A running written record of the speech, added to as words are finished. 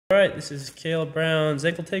Alright, this is Cale Brown's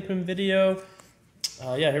ankle taping video.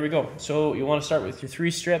 Yeah, here we go. So you want to start with your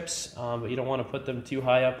 3 strips, but you don't want to put them too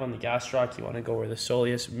high up on the gastroc. You want to go where the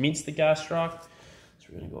soleus meets the gastroc. So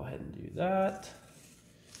we're going to go ahead and do that.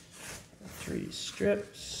 3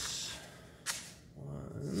 strips.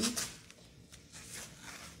 1,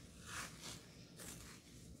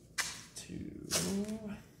 2,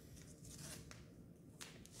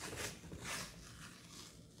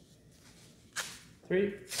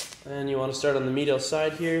 3. And you want to start on the medial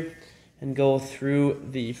side here and go through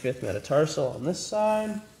the 5th metatarsal on this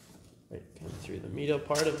side. Right, come through the medial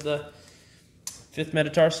part of the 5th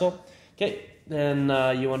metatarsal. Okay, then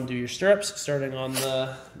you want to do your stirrups starting on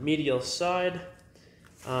the medial side.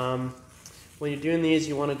 When you're doing these,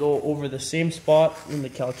 you want to go over the same spot in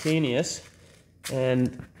the calcaneus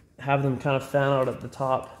and have them kind of fan out at the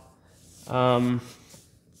top of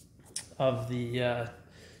the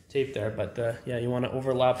tape there, but yeah, you want to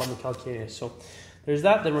overlap on the calcaneus. So there's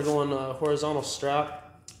that. Then we're going horizontal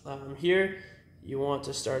strap. Here you want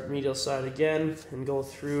to start medial side again and go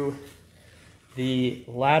through the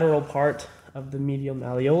lateral part of the medial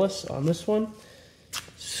malleolus on this one.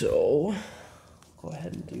 So go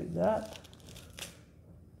ahead and do that.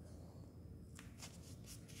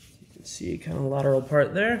 You can see kind of lateral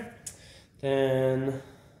part there. Then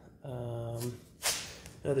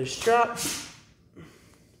another strap.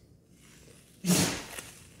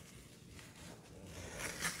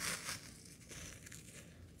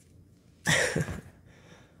 There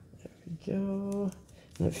we go.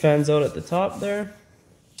 And it fans out at the top there.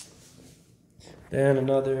 Then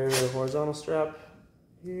another horizontal strap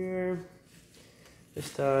here.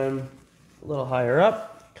 This time a little higher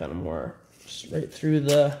up, kind of more right through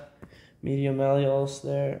the medial malleolus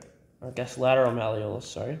there. Or I guess lateral malleolus,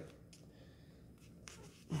 sorry.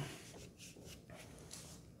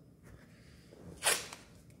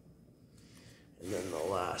 And then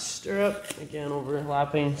the last stirrup, again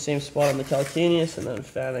overlapping, same spot on the calcaneus, and then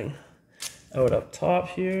fanning out up top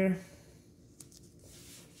here.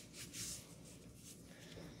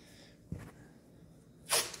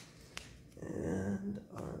 And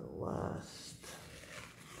our last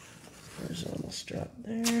horizontal strap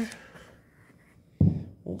there.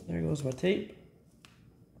 Oh, there goes my tape.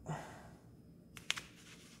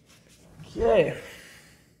 Okay.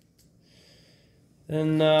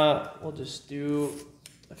 Then we'll just do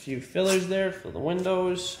a few fillers there for the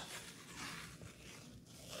windows.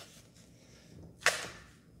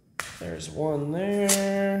 There's one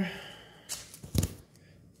there.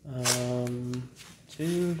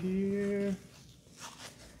 2 here.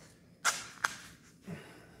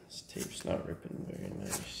 This tape's not ripping very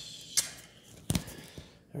nice.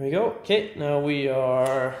 There we go. Okay, now we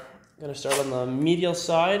are going to start on the medial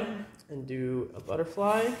side and do a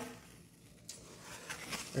butterfly.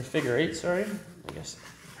 Or figure 8, sorry. I guess I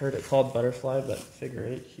heard it called butterfly, but figure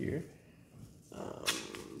 8 here.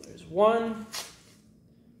 There's 1.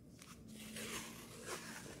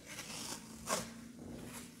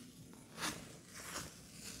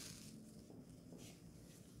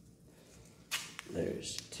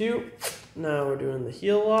 There's 2. Now we're doing the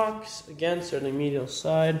heel locks. Again, starting medial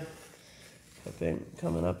side.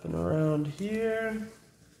 Coming up and around here.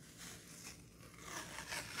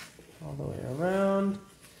 All the way around.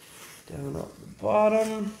 Down up the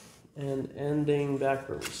bottom. And ending back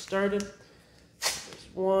where we started. There's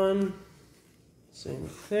 1. Same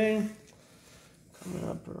thing. Coming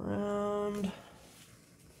up around.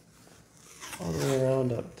 All the way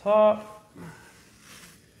around up top.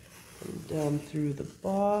 And down through the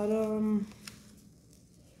bottom.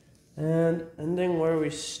 And ending where we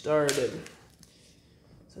started.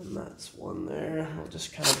 So that's 1 there. I'll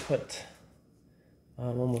just kind of put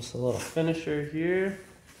almost a little finisher here.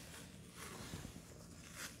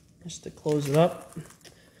 Just to close it up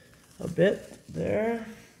a bit there.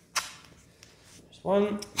 There's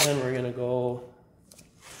 1. Then we're going to go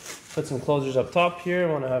put some closures up top here.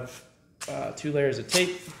 I want to have 2 layers of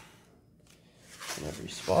tape in every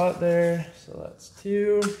spot there. So that's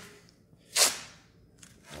 2.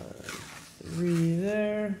 3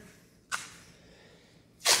 there.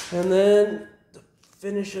 And then to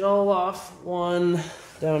finish it all off, 1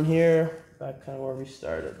 down here, back kind of where we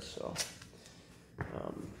started. So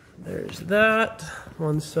there's that.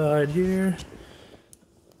 1 side here,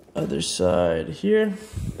 other side here.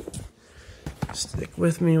 Stick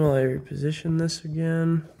with me while I reposition this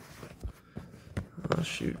again. Oh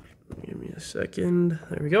shoot, give me a second.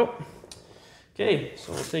 There we go. Okay,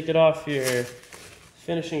 so we'll take it off here.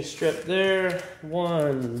 Finishing strip there,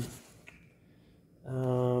 1.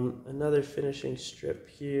 Another finishing strip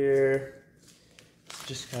here,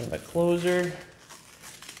 just kind of a closer.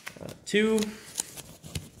 2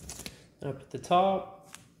 up at the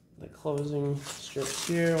top, the closing strips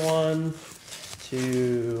here, 1,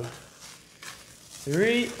 2,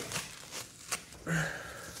 3.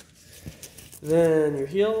 Then your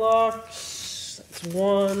heel locks, that's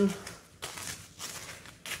 1.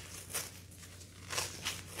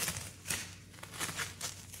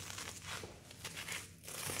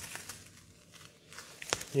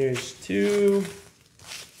 Here's 2.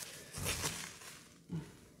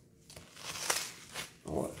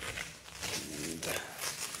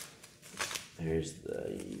 There's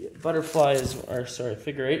the butterflies, or sorry,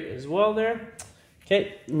 figure 8 as well there.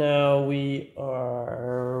 Okay, now we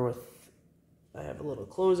are with, I have a little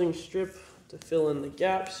closing strip to fill in the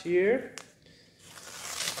gaps here.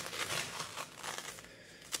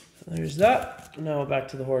 There's that. Now back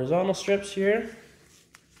to the horizontal strips here.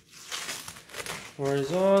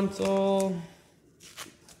 Horizontal.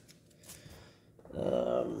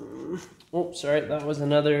 Oh, sorry, that was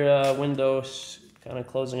another window kind of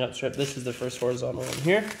closing up strip. This is the first horizontal one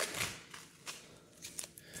here.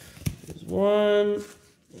 There's 1,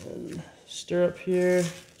 and stirrup here.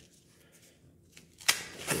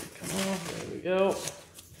 Come off, there we go.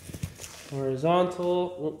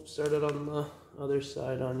 Horizontal. Oh, started on the other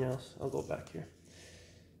side on, yes. I'll go back here.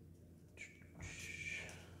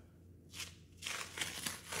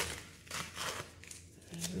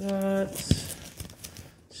 There's that.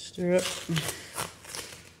 Stirrup.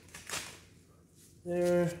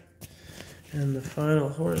 There. And the final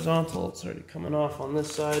horizontal, it's already coming off on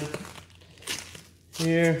this side.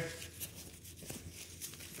 Here.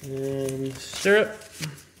 And stirrup.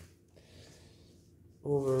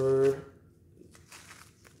 Over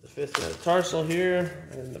the 5th metatarsal here.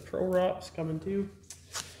 And the pro rot's coming too.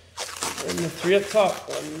 And the 3 up top.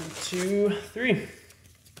 1, 2, 3.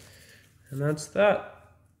 And that's that.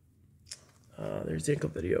 There's the ankle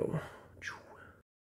video.